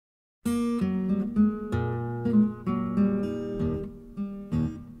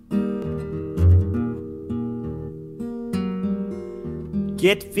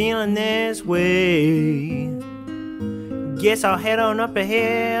Get feeling this way. Guess I'll head on up a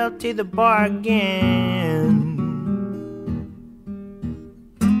hill to the bar again.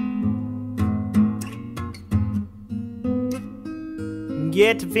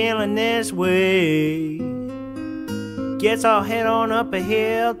 Get to feeling this way. Guess I'll head on up a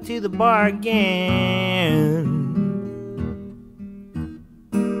hill to the bar again.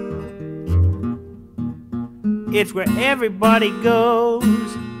 It's where everybody goes.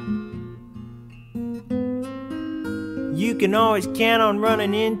 You can always count on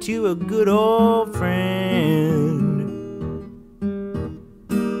running into a good old friend.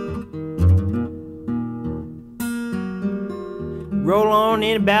 Roll on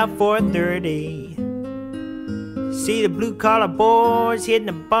in about 4:30. See the blue collar boys hitting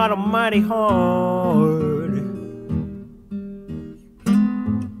the bottle mighty hard.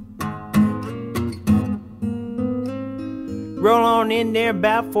 Roll on in there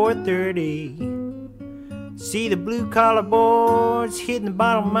about 4:30. See the blue collar boys hitting the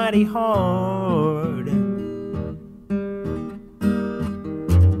bottle mighty hard.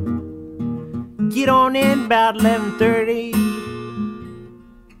 Get on in about 11:30.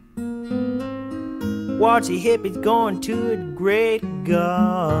 Watch the hippies going to it, great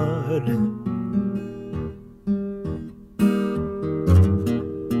God.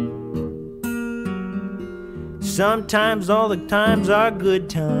 Sometimes all the times are good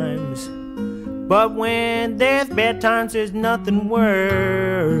times, but when there's bad times, there's nothing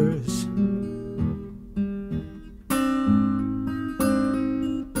worse.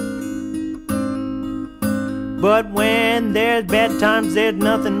 But when there's bad times, there's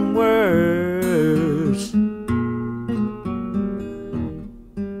nothing worse.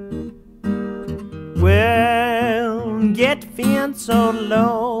 Well, get feeling so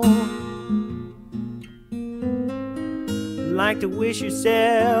low, like to wish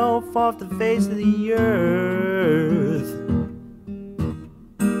yourself off the face of the earth.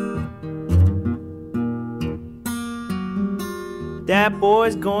 That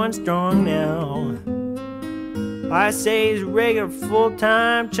boy's going strong now. I say he's a regular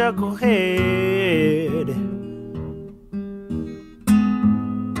full-time chucklehead.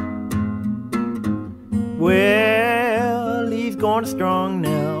 Well, he's going strong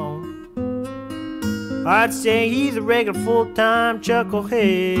now. I'd say he's a regular full-time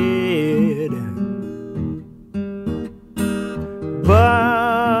chucklehead.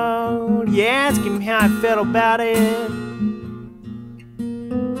 But you ask him how I felt about it,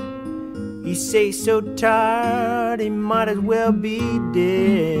 he say he's so tired he might as well be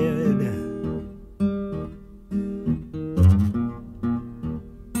dead.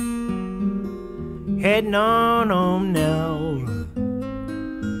 Heading on home now.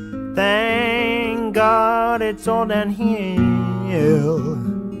 Thank God it's all downhill.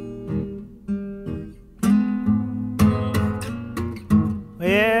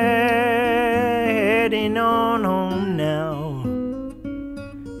 Yeah, heading on home now.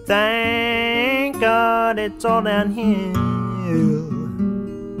 Thank God it's all downhill.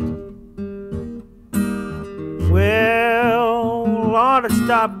 Well, ought to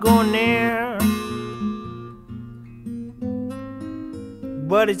stop going there,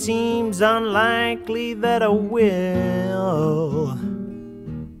 but it seems unlikely that I will.